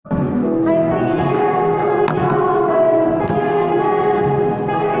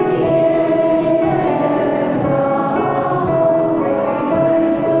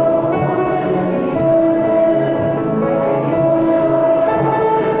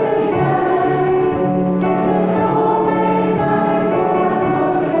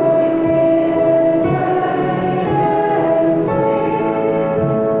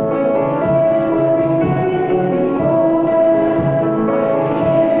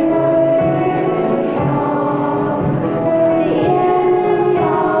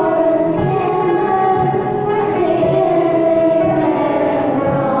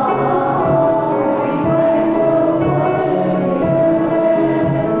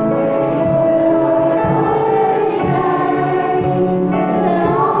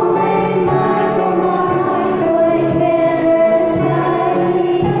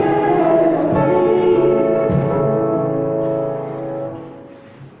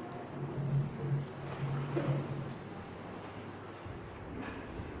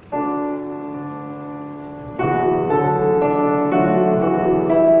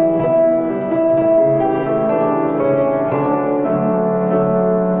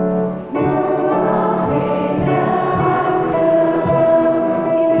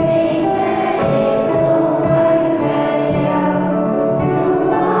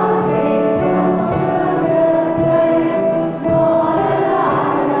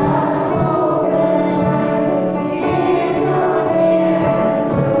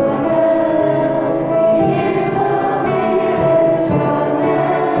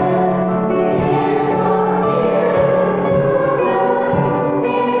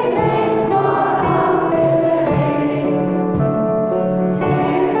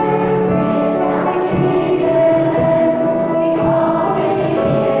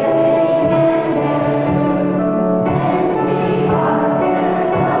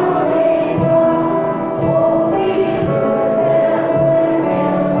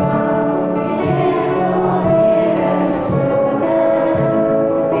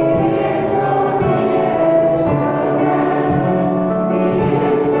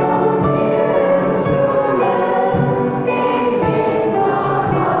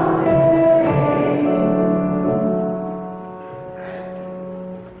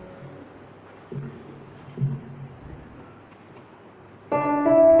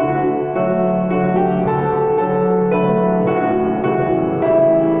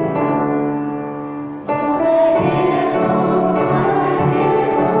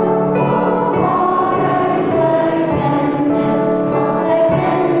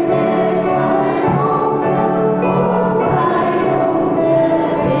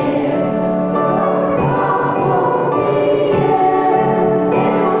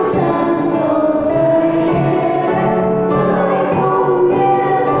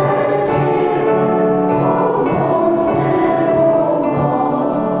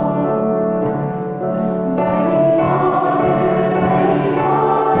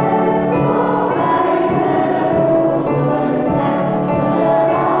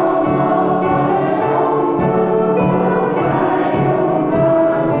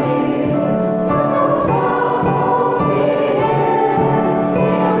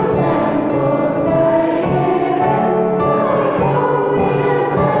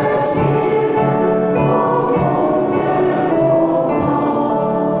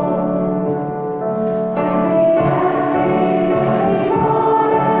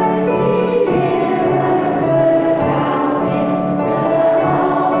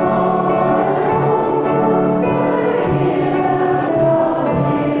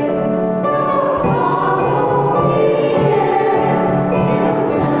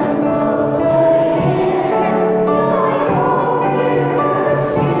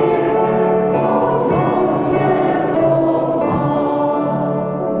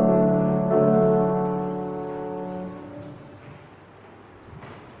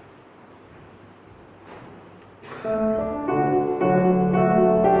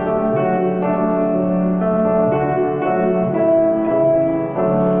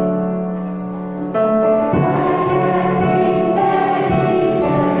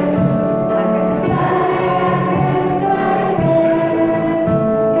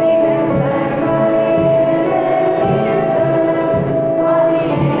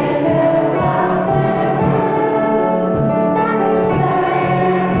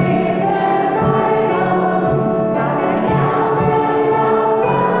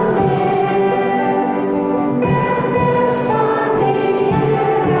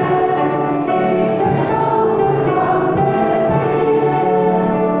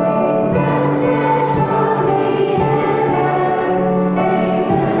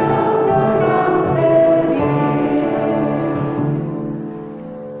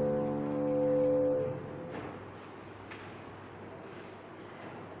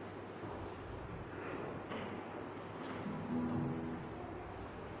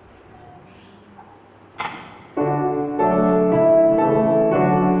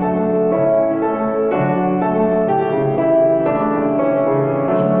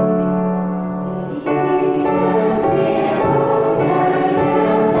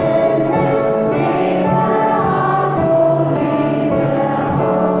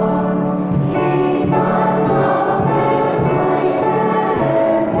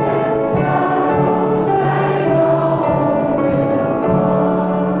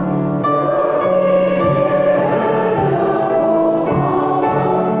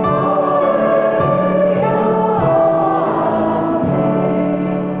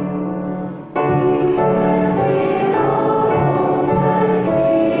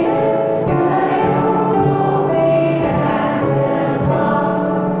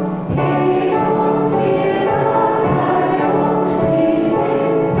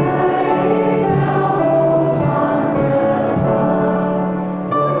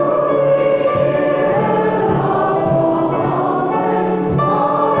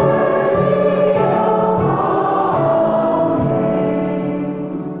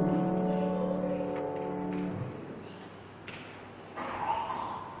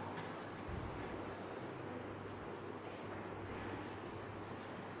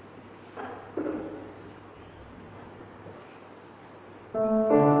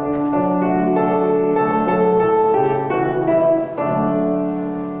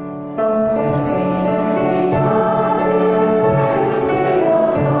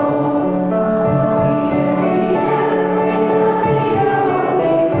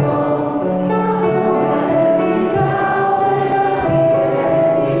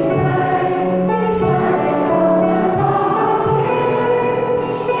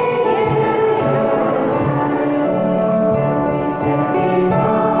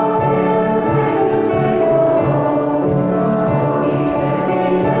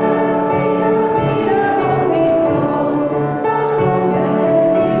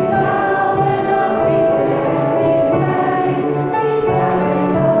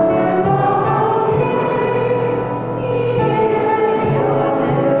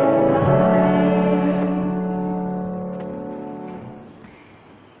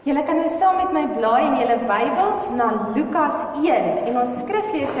julle Bybels na Lukas 1 en ons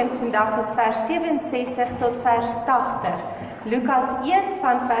skriflesing vandag is vers 67 tot vers 80. Lukas 1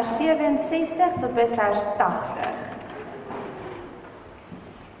 van vers 67 tot by vers 80.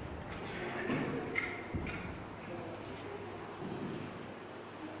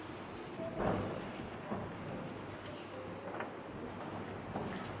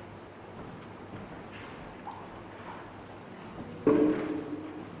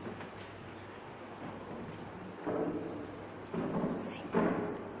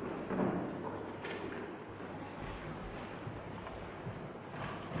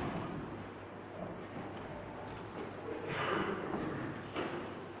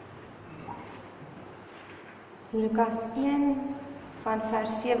 Lukas 1 van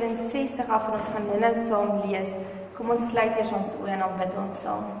vers 67 af en ons gaan nou saam lees. Kom ons sluit eers ons oë en dan bid ons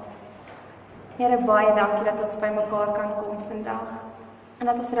saam. Here, baie dankie dat ons by mekaar kan kom vandag. En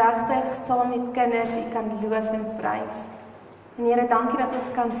dat ons regtig saam met kinders U kan loof en prys. En Here, dankie dat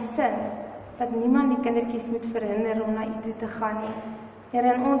ons kan sing, dat niemand die kindertjies moet verhinder om na U toe te gaan nie.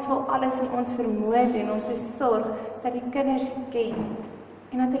 Here, en ons wil alles in ons vermoë doen om te sorg dat die kinders U ken.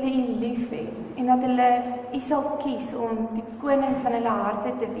 En dat hulle U lief het, en dat hulle U sal kies om die koning van hulle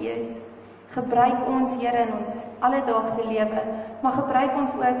harte te wees. Gebruik ons, Here, in ons alledaagse lewe, maar gebruik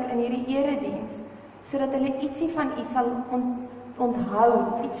ons ook in hierdie erediens, sodat hulle ietsie van U sal onthou,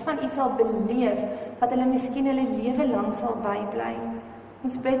 iets van U sal beleef, wat hulle miskien hulle lewe lang sal bybly.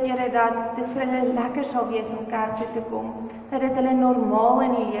 Ons bid, Here, dat dit vir hulle lekker sal wees om kerk toe te kom, dat dit hulle normaal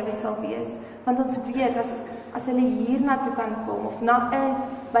in die lewe sal wees, want ons weet, as hulle hier na toe kan kom, of na 'n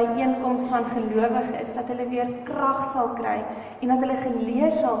byeenkoms van gelowiges, dat hulle weer krag sal kry, en dat hulle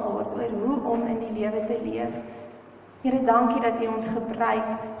geleer sal word oor hoe om in die lewe te leef. Here, dankie dat U ons gebruik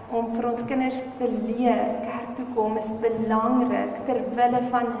om vir ons kinders te leer, kerk toe kom is belangrik, ter wille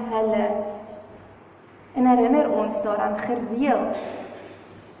van hulle, en herinner ons daaraan gereeld,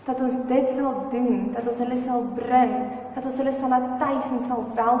 dat ons dit sal doen, dat ons hulle sal bring, dat ons hulle sal laat tuis en sal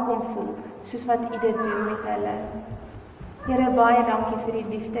welkom voel, soos wat U dit doen met hulle. Here, baie dankie vir die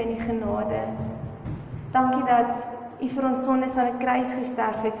liefde en die genade. Dankie dat U vir ons sondes aan 'n kruis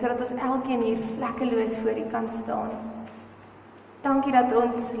gesterf het, sodat ons elkeen hier vlekkeloos voor U kan staan. Dankie dat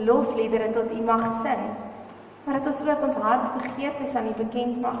ons lofliedere tot U mag sing, maar dat ons ook ons hartsbegeertes aan U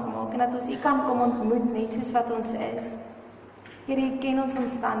bekend mag maak, en dat ons U kan kom ontmoet, net soos wat ons is. Here, U ken ons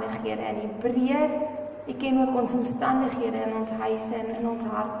omstandighede in U breër, U ken ook ons omstandighede in ons huise en in ons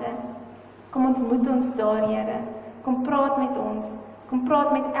harte. Kom ontmoet ons daar, Here. Kom praat met ons. Kom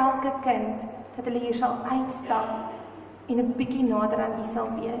praat met elke kind, dat hulle hier sal uitstap en 'n bietjie nader aan U sal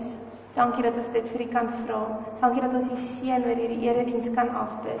wees. Dankie dat ons dit vir U kan vra. Dankie dat ons U seën oor hierdie erediens kan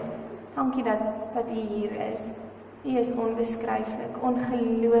afbid. Dankie dat U hier is. U is onbeskryflik,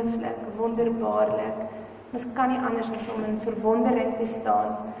 ongelooflik, wonderbaarlik. Ons kan nie anders as om in verwondering te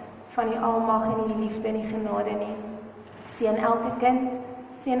staan van die almag en die liefde en die genade nie. Seën elke kind,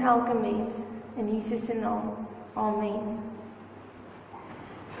 seën elke mens, in Jesus se naam. Amen.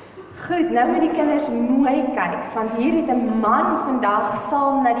 Goed, nou moet die kinders mooi kyk, want hier het 'n man vandag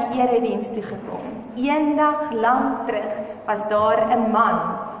saam na die erediens toe gekom. Eendag lank terug was daar 'n man.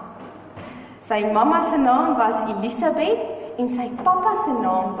 Sy mamma se naam was Elisabeth en sy pappa se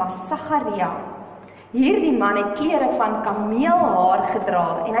naam was Sagaria. Hierdie man het klere van kameelhaar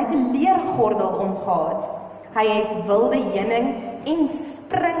gedra en hy het 'n leergordel omgehad. Hy het wilde heuning en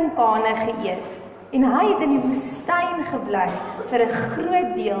springkane geëet en hy het in die woestyn gebly vir 'n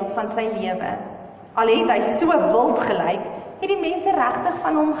groot deel van sy lewe. Al het hy so wild gelyk, het die mense regtig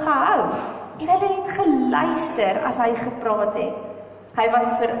van hom gehou en hulle het geluister as hy gepraat het. Hy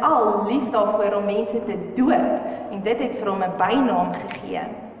was veral lief daarvoor om mense te doop en dit het vir hom 'n bynaam gegee.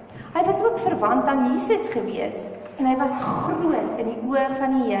 Hy was ook verwant aan Jesus gewees en hy was groot in die oë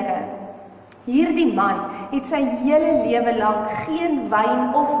van die Here. Hierdie man het sy hele lewe lank geen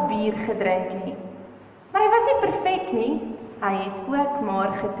wyn of bier gedrink nie. Maar hy was nie perfek nie, hy het ook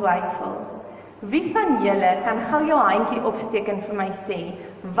maar getwyfel. Wie van julle kan gou jou handjie opsteek en vir my sê,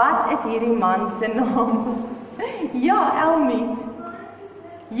 wat is hierdie man se naam? Ja, Elmie.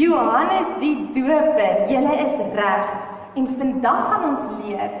 Johannes die Doper, julle is reg. En vandag gaan ons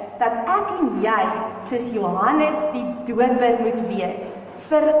leer dat ek en jy soos Johannes die Doper moet wees,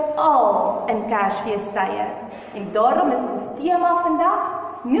 veral in Kersfeestye. En daarom is ons tema vandag,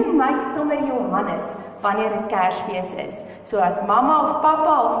 noem my sommer Johannes wanneer dit Kersfees is. So as mamma of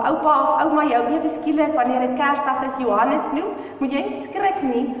pappa of oupa of ouma jou ewe skielik wanneer dit Kersdag is Johannes noem, moet jy nie skrik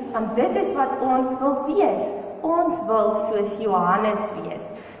nie, want dit is wat ons wil wees. ons wil soos Johannes wees.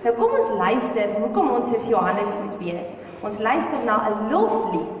 Nou kom ons luister, hoekom ons soos Johannes moet wees. Ons luister na 'n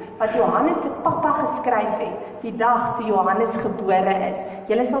loflied wat Johannes se pappa geskryf het, die dag toe Johannes gebore is.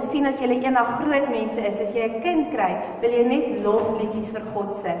 Julle sal sien as julle eendag groot mense is, as jy 'n kind kry, wil jy net lofliedjies vir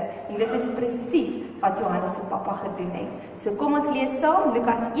God sing. En dit is presies wat Johannes se pappa gedoen het. So kom ons lees saam,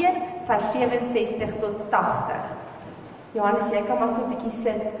 Lukas 1, vers 67 tot 80. Johannes, jy kan maar so 'n bietjie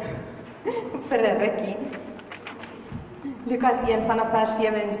sit vir 'n rukkie. Lukas 1 vanaf vers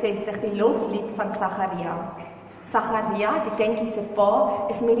 67, die loflied van Sagaria. Sagaria, die kindjie se pa,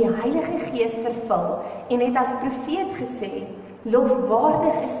 is met die Heilige Gees vervul en het as profeet gesê: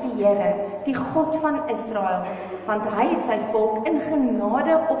 Lofwaardig is die Here, die God van Israel, want hy het sy volk in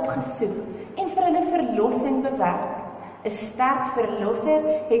genade opgesoek en vir hulle verlossing bewerk. 'n Sterk verlosser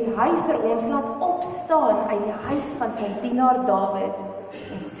het hy vir ons laat opstaan uit die huis van sy dienaar Dawid.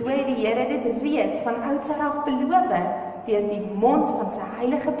 En so het die Here dit reeds van oudsher af beloof deur die mond van sy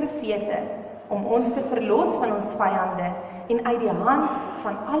heilige profete om ons te verlos van ons vyande en uit die hand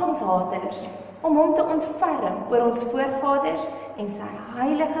van al ons haters, om hom te ontferm oor ons voorvaders en sy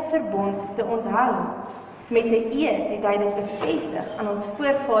heilige verbond te onthou. Met 'n eed het hy dit bevestig aan ons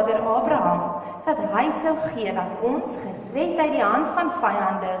voorvader Abraham, dat hy sou gee dat ons, gered uit die hand van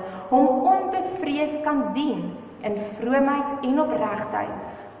vyande, hom onbevrees kan dien, in vroomheid en opregtheid,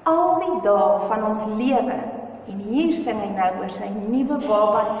 al die dae van ons lewe. En hier sing hy nou oor sy nuwe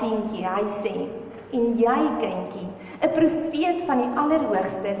baba seentjie. Hy sê: En jy, kindjie, 'n profeet van die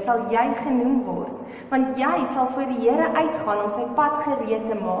Allerhoogste sal jy genoem word, want jy sal voor die Here uitgaan om sy pad gereed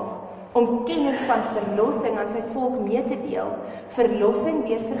te maak, om kennis van verlossing aan sy volk mee te deel, verlossing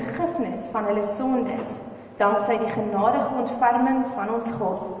deur vergifnis van hulle sondes, danksy die genadige ontferming van ons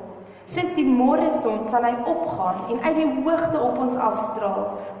God. Soos die môreson sal hy opgaan en uit die hoogte op ons afstraal,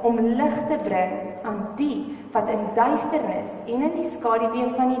 om lig te bring aan die wat in duisternis en in die skaduwee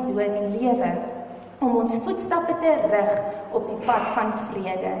van die dood lewe, om ons voetstappe te rig op die pad van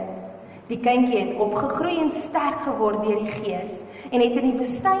vrede. Die kindjie het opgegroei en sterk geword deur die Gees en het in die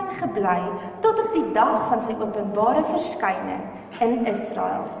woestyn gebly tot op die dag van sy openbare verskyning in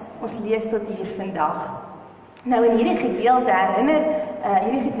Israel. Ons lees tot hier vandag. Nou in hierdie gedeelte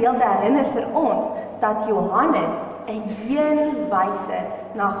herinner vir ons dat Johannes 'n heenwyser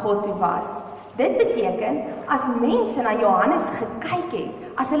na God toe was. Dit beteken, as mense na Johannes gekyk het,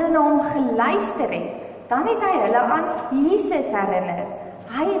 as hulle na hom geluister het, dan het hy hulle aan Jesus herinner.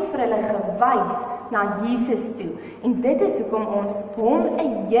 Hy het vir hulle gewys na Jesus toe. En dit is hoekom ons hom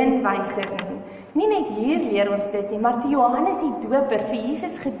 'n heenwyser noem. Nie net hier leer ons dit nie, maar toe Johannes die Doper vir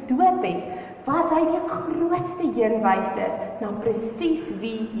Jesus gedoop het, was hy die grootste heenwyser na presies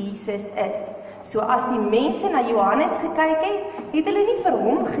wie Jesus is. So as die mense na Johannes gekyk het, het hulle nie vir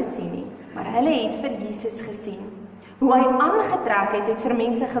hom gesien nie, maar hulle het vir Jesus gesien. Hoe hy aangetrek het, het vir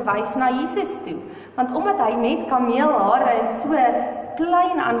mense gewys na Jesus toe. Want omdat hy net kameelhare en so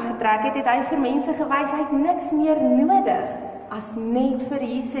klein aangetrek het, het hy vir mense gewys, hy het niks meer nodig as net vir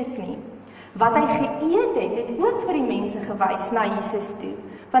Jesus nie. Wat hy geëet het, het ook vir die mense gewys na Jesus toe.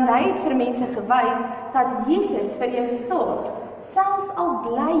 Want hy het vir mense gewys dat Jesus vir jou sorg, selfs al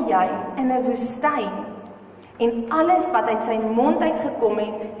bly jy in 'n woestyn. En alles wat uit sy mond uitgekom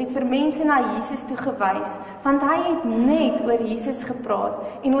het, het vir mense na Jesus toe gewys, want hy het net oor Jesus gepraat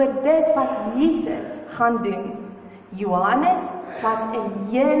en oor dit wat Jesus gaan doen. Johannes was 'n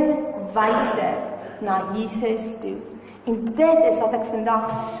heenwyser na Jesus toe. En dit is wat ek vandag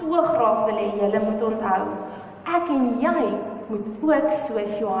so graag wil hê julle moet onthou. Ek en jy moet ook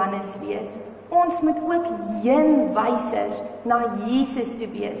soos Johannes wees. Ons moet ook heenwysers na Jesus toe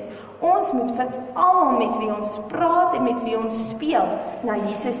wees. Ons moet vir almal met wie ons praat en met wie ons speel, na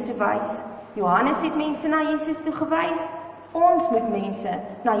Jesus toe wys. Johannes het mense na Jesus toe gewys. Ons moet mense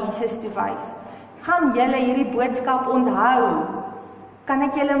na Jesus toe wys. Gaan julle hierdie boodskap onthou? Kan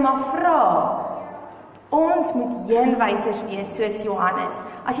ek julle maar vra? Ons moet heenwysers wees soos Johannes.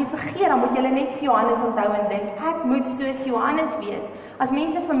 As jy vergeet, dan moet jy net vir Johannes onthou en dink, ek moet soos Johannes wees. As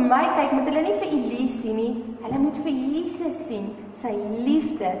mense vir my kyk, moet hulle nie vir Elie sien nie, hulle moet vir Jesus sien, sy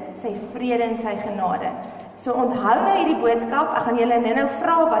liefde, sy vrede en sy genade. So onthou nou hierdie boodskap, ek gaan julle nou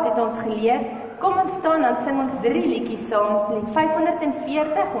vra wat het ons geleer. Kom ons staan, dan sing ons 3 liedjies saam. Lied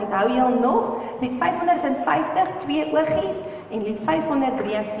 540, onthou jy al nog? Lied 550, 2 oogies. En lied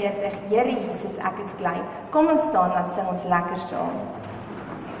 543, Here Jesus, ek is klein. Kom ons staan, dan sing ons lekker saam. Onthou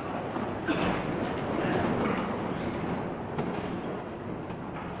jy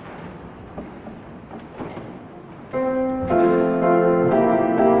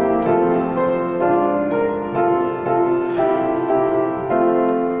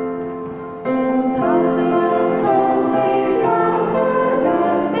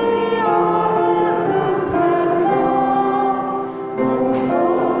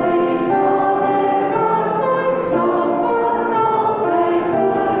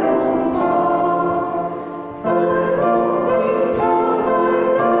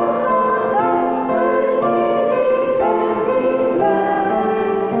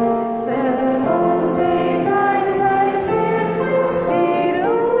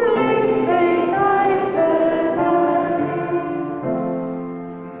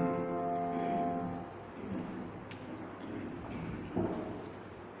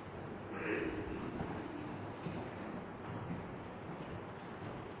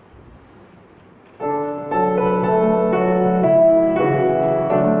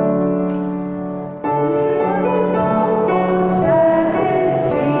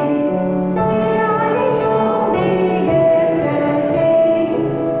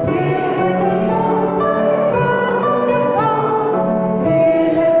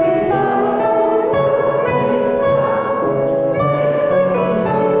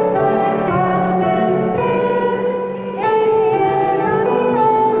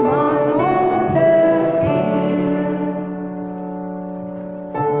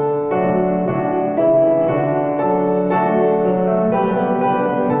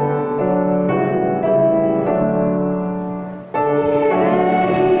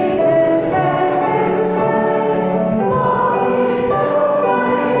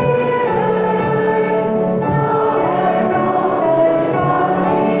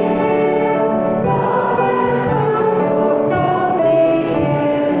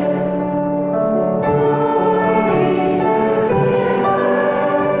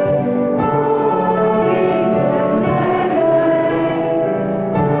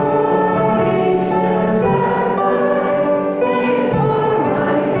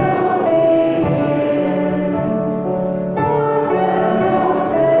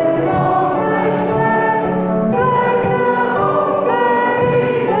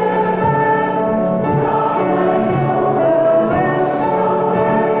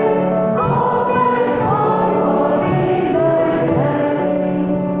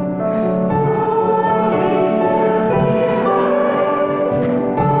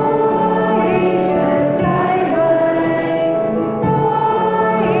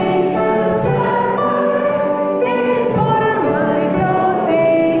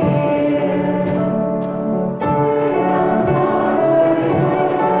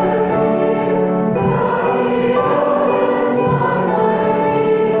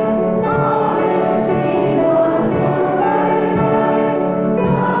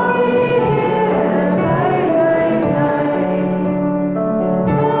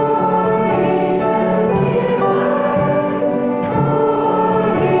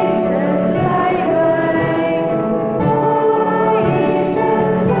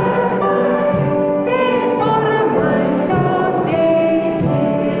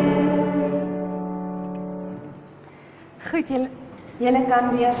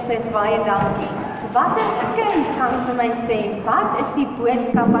kan weer sit, baie dankie. Watter kind kan vir my sê, wat is die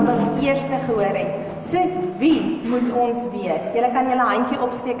boodskap wat ons eerste gehoor het? Soos wie moet ons wees? Julle kan julle handjie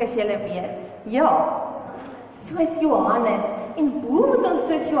opsteek as julle weet. Ja, soos Johannes. En hoe moet ons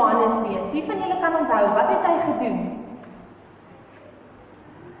soos Johannes wees? Wie van julle kan onthou, wat het hy gedoen?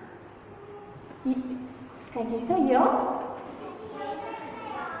 Kyk hierso, ja?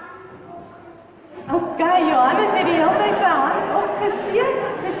 Okay, Johannes het die hele tyd sy hand opgesteek.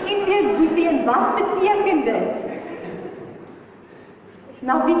 Miskien weer Boetie, en wat beteken dit?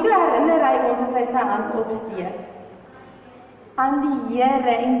 Nou, wie toe herinner hy ons as hy sy hand opsteek? Aan die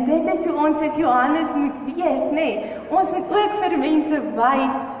Here, en dit is hoe ons as Johannes moet wees, nee. Ons moet ook vir mense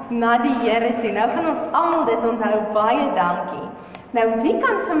wys na die Here toe. Nou gaan ons almal dit onthou, baie dankie. Nou, wie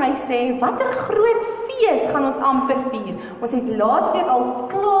kan vir my sê, watter groot fees gaan ons amper vier? Ons het laasweek al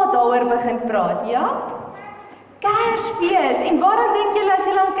klaar daaroor begin praat, ja? Kersfees, en waaraan dink julle as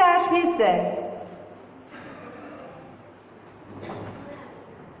julle aan Kersfees dink?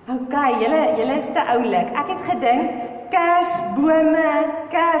 Okay, julle is te oulik. Ek het gedink, Kersbome,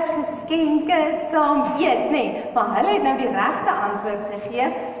 Kersgeskenke, saam eet, nee. Maar hulle het nou die regte antwoord gegee.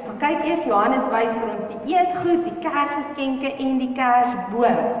 Maar kyk eers, Johannes wys vir ons die eetgoed, die Kersgeskenke en die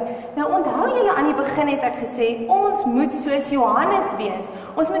Kersboom. Nou onthou julle aan die begin het ek gesê, ons moet soos Johannes wees.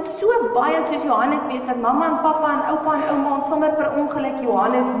 Ons moet so baie soos Johannes wees, dat mamma en pappa en oupa en ouma ons sommer per ongeluk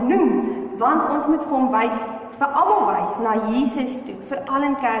Johannes noem. Want ons moet vir hom wys, vir almal wys na Jesus toe, veral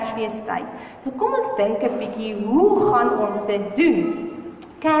in Kersfeestyd. Nou kom ons dink 'n bietjie, hoe gaan ons dit doen?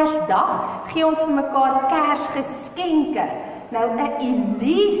 Kersdag gee ons vir mekaar Kersgeskenke. Nou 'n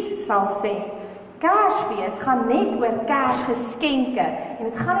Elise sal sê, Kersfees gaan net oor Kersgeskenke en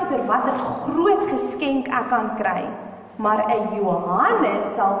dit gaan net oor watter groot geskenk ek kan kry. Maar 'n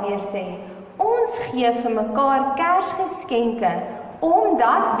Johannes sal weer sê, ons gee vir mekaar Kersgeskenke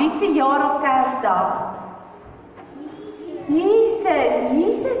omdat wie verjaar op Kersdag?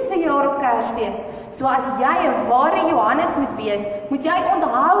 Jesus verjaar op Kersfees. So as jy 'n ware Johannes moet wees, moet jy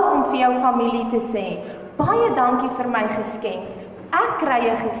onthou om vir jou familie te sê, baie dankie vir my geskenk. Ek kry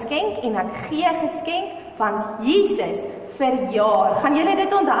 'n geskenk en ek gee 'n geskenk want Jesus verjaar. Gaan julle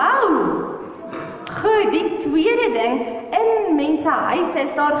dit onthou? Goed, die tweede ding, in mense huise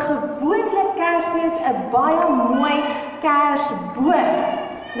is daar gewoonlik Kersfees 'n baie mooi Kersboom.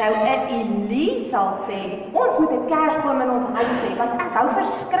 Nou, 'n Elise sal sê, ons moet 'n Kersboom in ons huis hê, want ek hou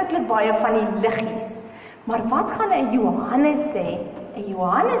verskriklik baie van die liggies. Maar wat gaan 'n Johannes sê? 'n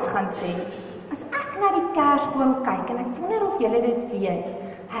Johannes gaan sê, as ek na die Kersboom kyk, en ek wonder of julle dit weet,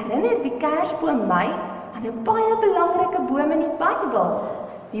 herinner die Kersboom my aan 'n baie belangrike boom in die Bybel,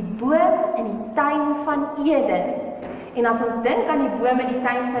 die boom in die tuin van Eden. En as ons dink aan die boom in die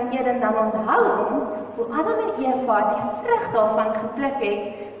tuin van Eden, dan onthou ons hoe Adam en Eva die vrug daarvan gepluk het,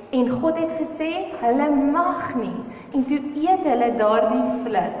 en God het gesê, hulle mag nie, en toe eet hulle daardie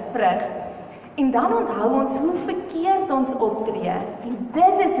vrug. En dan onthou ons hoe verkeerd ons optree, en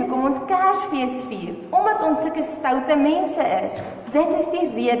dit is hoekom ons Kersfees vier, omdat ons sulke stoute mense is. Dit is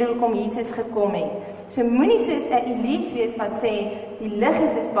die rede hoekom Jesus gekom het. So moenie soos 'n Elise wees wat sê, die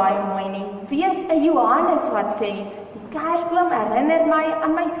liggies is baie mooi nie. Wees 'n Johannes wat sê, die Kersboom herinner my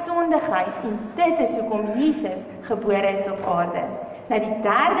aan my sondigheid, en dit is hoekom Jesus gebore is op aarde. Nou die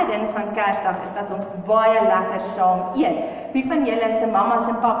derde ding van Kersdag is dat ons baie lekker saam eet. Wie van julle se mammas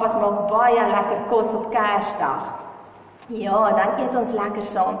en pappas maak baie lekker kos op Kersdag? Ja, dan eet ons lekker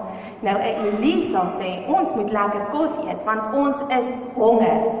saam. Nou 'n Elise sal sê, ons moet lekker kos eet, want ons is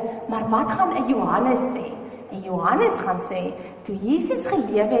honger. Maar wat gaan 'n Johannes sê? 'n Johannes gaan sê, toe Jesus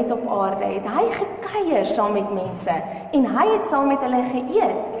gelewe het op aarde, het hy gekuier saam met mense, en hy het saam met hulle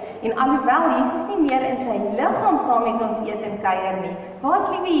geëet. En alhoewel Jesus nie meer in sy liggaam saam met ons eet en kuier nie, waar is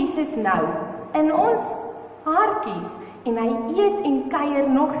liewe Jesus nou? In ons hartjies, en hy eet en kuier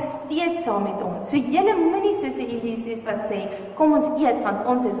nog steeds saam met ons. So julle moenie soos 'n Elise wat sê, kom ons eet want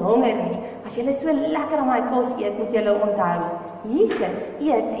ons is honger nie. As julle so lekker aan my kos eet, moet julle onthou, Jesus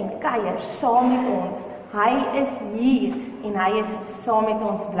eet en kuier saam met ons. Hy is hier en hy is saam met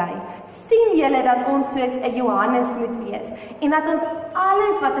ons bly. Sien julle dat ons soos 'n Johannes moet wees en dat ons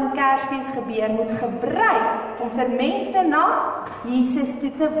alles wat in Kersfees gebeur moet gebruik om vir mense na Jesus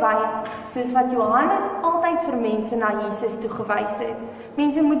toe te wys, soos wat Johannes altyd vir mense na Jesus toe gewys het.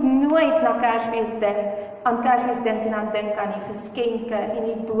 Mense moet nooit na Kersfees dink, aan Kersfees dink en dan dink aan die geskenke en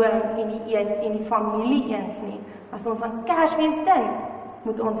die boom en die eet en die familie eens nie. As ons aan Kersfees dink,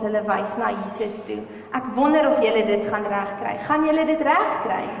 moet ons hulle wys na Jesus toe. Ek wonder of julle dit gaan regkry. Gaan julle dit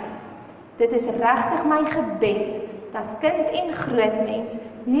regkry? Dit is regtig my gebed dat kind en groot mens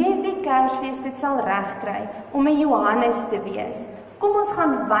hierdie Kersfees dit sal regkry om 'n Johannes te wees. Kom ons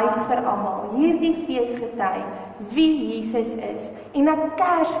gaan wys vir almal hierdie feesgety wie Jesus is en dat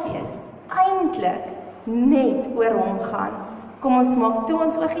Kersfees eintlik net oor hom gaan. Kom ons maak toe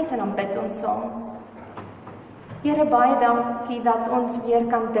ons oogies en dan bid ons saam. Here, baie dankie dat ons weer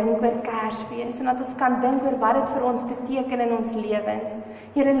kan dink oor Kersfees en dat ons kan dink oor wat dit vir ons beteken in ons lewens.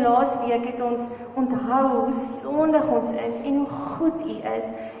 Here, laasweek het ons onthou hoe sondig ons is en hoe goed U is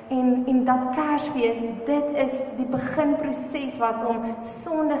en dat Kersfees, dit is die beginproses was om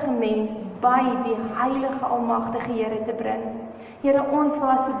sondige mens by die heilige almagtige Here te bring. Here, ons wil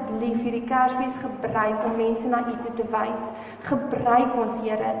asseblief hierdie Kersfees gebruik om mense na U toe te wys. Gebruik ons,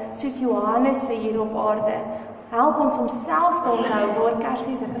 Here, soos Johannes sê hier op aarde. Help ons om self te onthou waar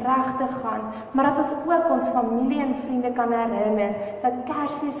Kersfees regtig gaan, maar dat ons ook ons familie en vriende kan herinner dat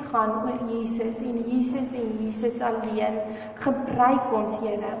Kersfees gaan oor Jesus en Jesus en Jesus alleen. Gebruik ons,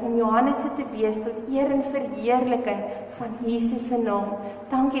 Here, om Johannes te wees tot eer en verheerliking van Jesus se naam.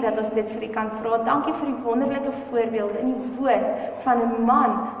 Dankie dat ons dit vir U kan vra. Dankie vir die wonderlike voorbeeld in die woord van 'n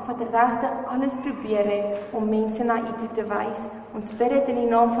man wat regtig alles probeer het om mense na U toe te wys. Ons bid dit in die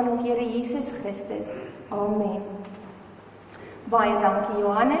naam van ons Here Jesus Christus. Amen. Baie dankie,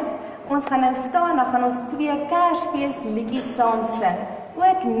 Johannes. Ons gaan nou staan, dan gaan ons 2 Kersfees liedjies saam sing.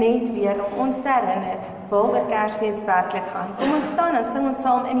 Ook net weer om ons te herinner waaroor Kersfees werklik gaan. Kom ons staan, dan sing ons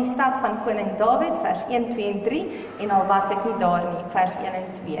saam in die stad van Koning Dawid, vers 1, 2 en 3, en al was ek nie daar nie, vers 1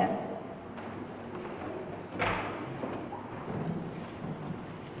 en 2.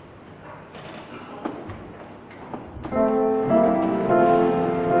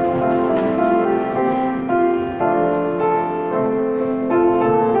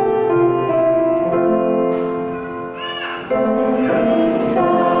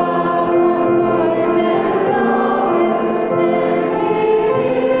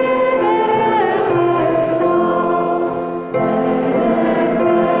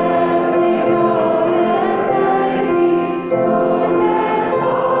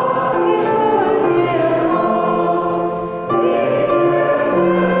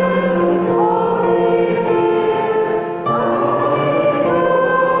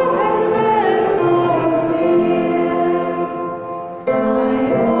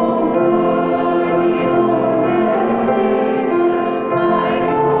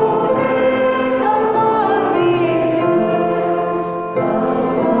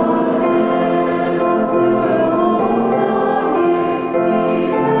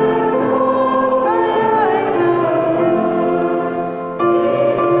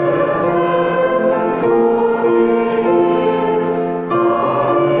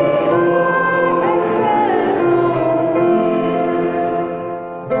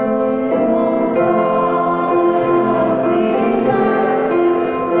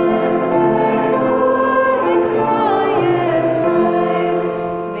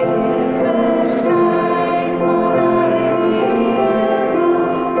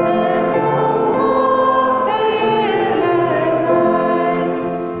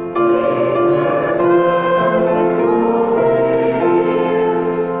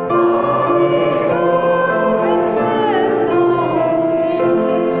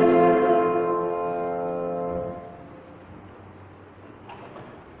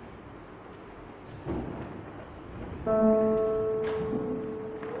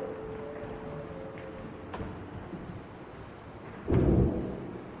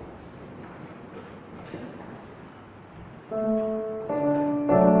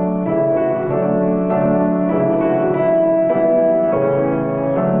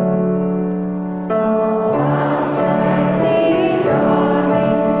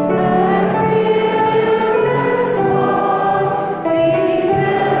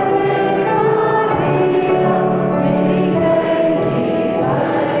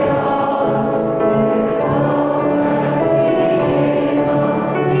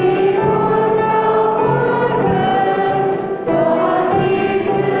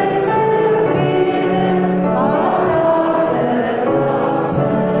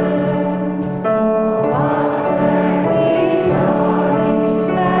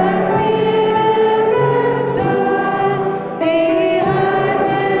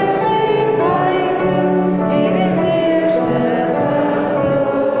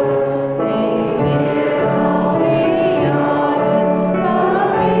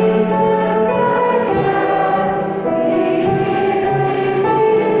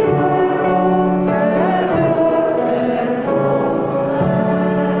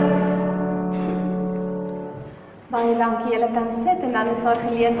 Baie dankie, julle kan sit en dan is daar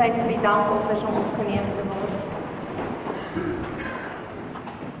geleentheid vir die dankoffers om opgeneem te word.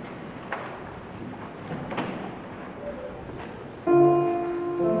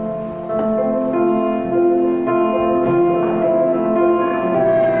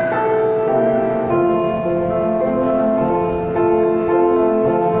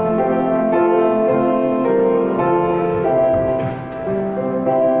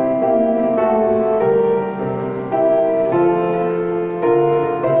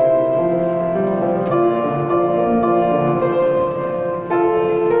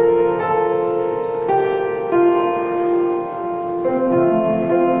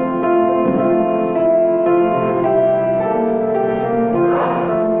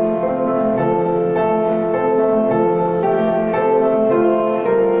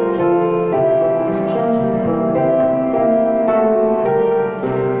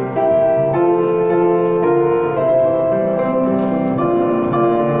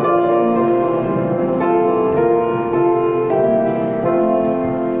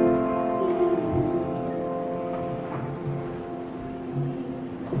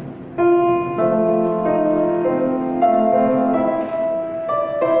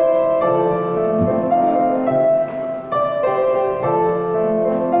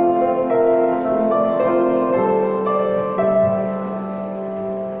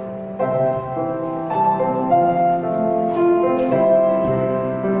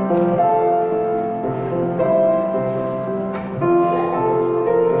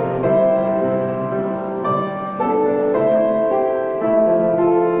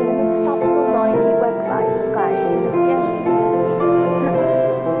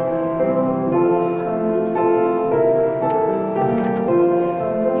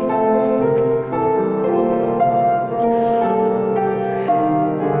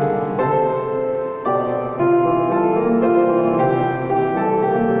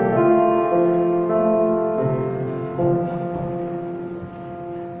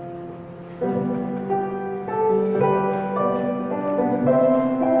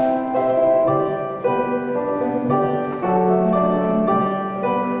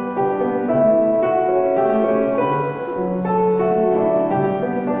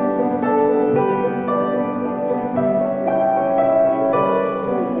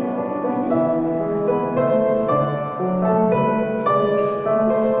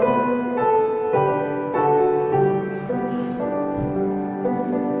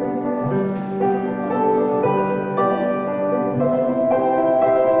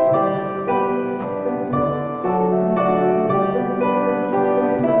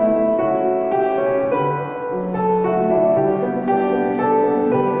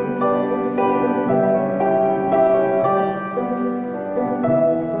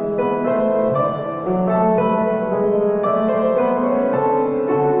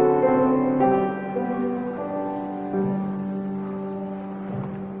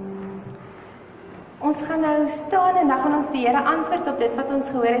 staan en dan gaan ons die Here antwoord op dit wat ons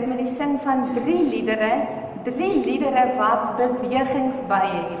gehoor het met die sing van 3 liedere wat bewegings by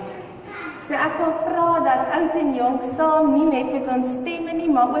het. So ek wil vra dat oud en jonk saam nie net met ons stemme nie,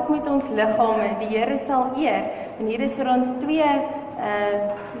 maar ook met ons liggame die Here sal eer. En hier is vir ons 2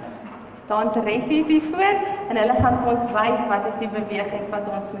 danseressies hiervoor en hulle gaan vir ons wys wat is die bewegings wat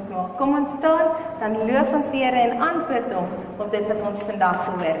ons moet maak. Kom ons staan, dan loof ons die Here en antwoord hom op dit wat ons vandag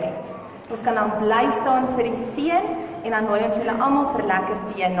gehoor het. Ons kan dan bly staan vir die seën en dan nooi ons julle almal vir lekker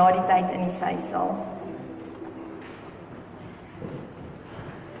tee na die tyd in die sysaal.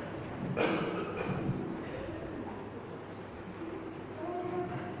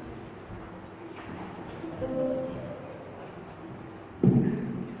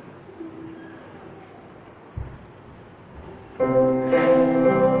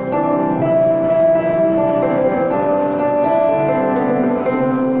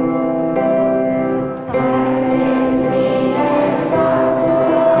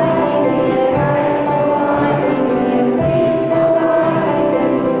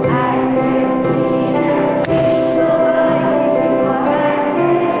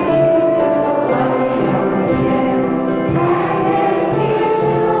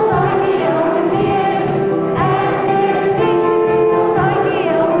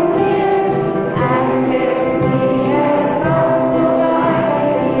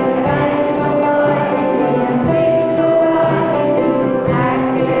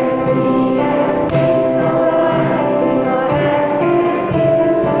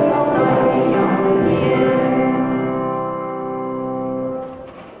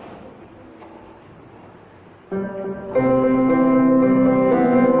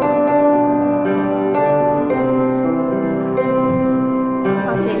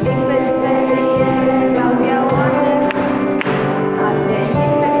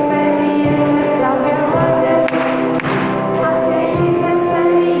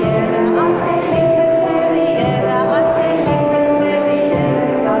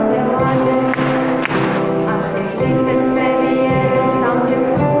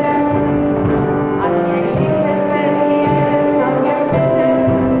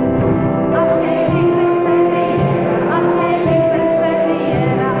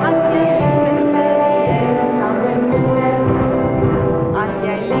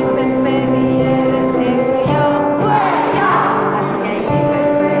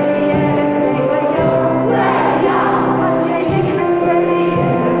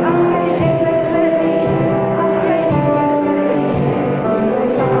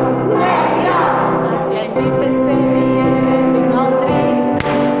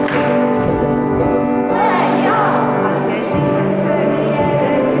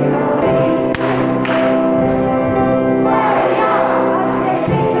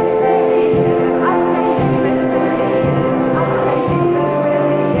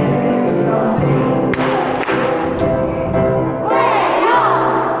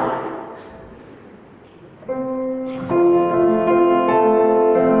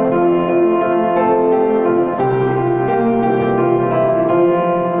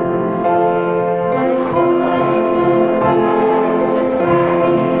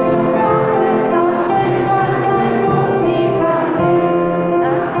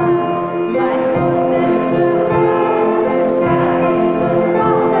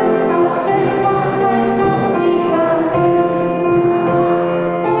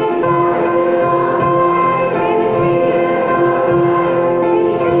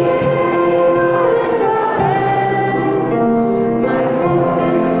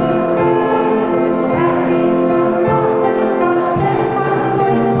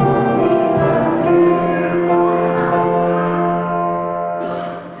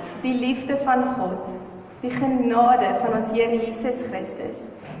 Jesus Christus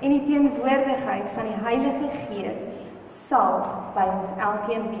en die teenwoordigheid van die Heilige Gees sal by ons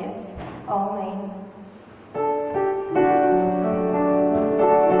elkeen wees. Amen.